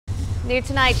New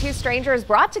tonight, two strangers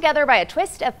brought together by a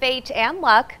twist of fate and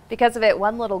luck. Because of it,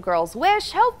 one little girl's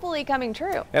wish hopefully coming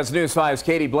true. As News 5's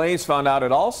Katie Blaze found out,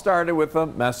 it all started with a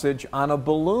message on a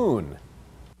balloon.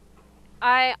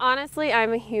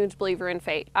 I'm a huge believer in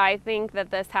fate. I think that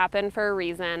this happened for a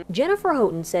reason. Jennifer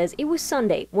Houghton says it was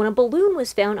Sunday when a balloon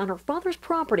was found on her father's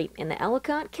property in the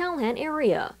Ellicott, Calhan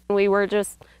area. We were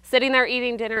just sitting there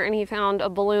eating dinner and he found a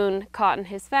balloon caught in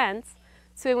his fence.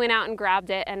 So we went out and grabbed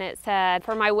it and it said,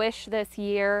 "For my wish this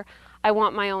year, I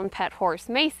want my own pet horse,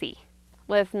 Macy,"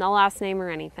 with no last name or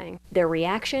anything. Their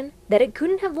reaction? That it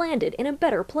couldn't have landed in a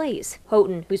better place.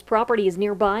 Houghton, whose property is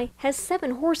nearby, has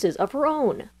 7 horses of her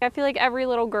own. I feel like every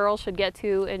little girl should get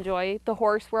to enjoy the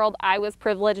horse world. I was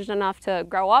privileged enough to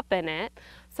grow up in it,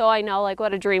 so I know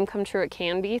what a dream come true it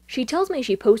can be. She tells me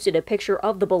she posted a picture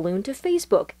of the balloon to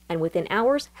Facebook and within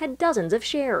hours had dozens of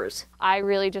shares. I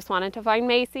really just wanted to find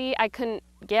Macy. I couldn't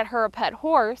get her a pet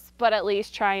horse, but at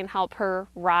least try and help her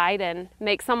ride and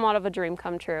make somewhat of a dream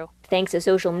come true. Thanks to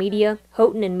social media,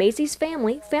 Houghton and Macy's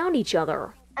family found each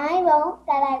other. I wrote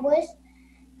that I wish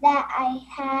that I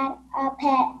had a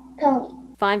pet pony.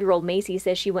 5-year-old Macy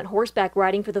says she went horseback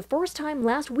riding for the first time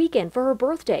last weekend for her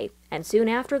birthday, and soon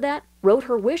after that, wrote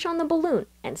her wish on the balloon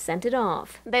and sent it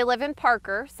off. They live in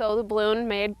Parker, so the balloon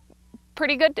made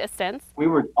pretty good distance. We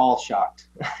were all shocked,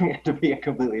 to be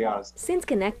completely honest. Since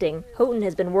connecting, Houghton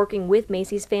has been working with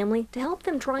Macy's family to help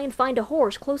them try and find a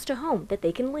horse close to home that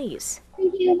they can lease.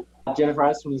 Thank you. Jennifer, I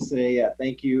just want to say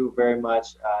thank you very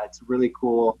much. It's really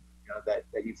cool that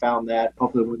you found that.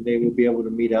 Hopefully one day we'll be able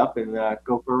to meet up and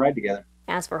go for a ride together.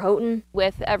 As for Houghton,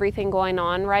 with everything going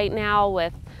on right now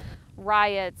with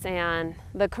riots and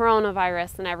the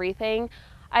coronavirus and everything,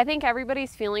 I think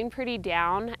everybody's feeling pretty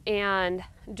down, and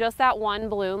just that one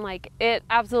balloon, it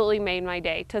absolutely made my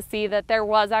day to see that there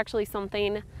was actually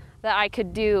something that I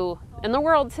could do in the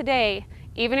world today,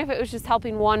 even if it was just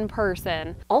helping one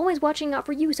person. Always watching out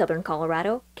for you, Southern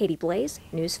Colorado. Katie Blaze,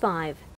 News 5.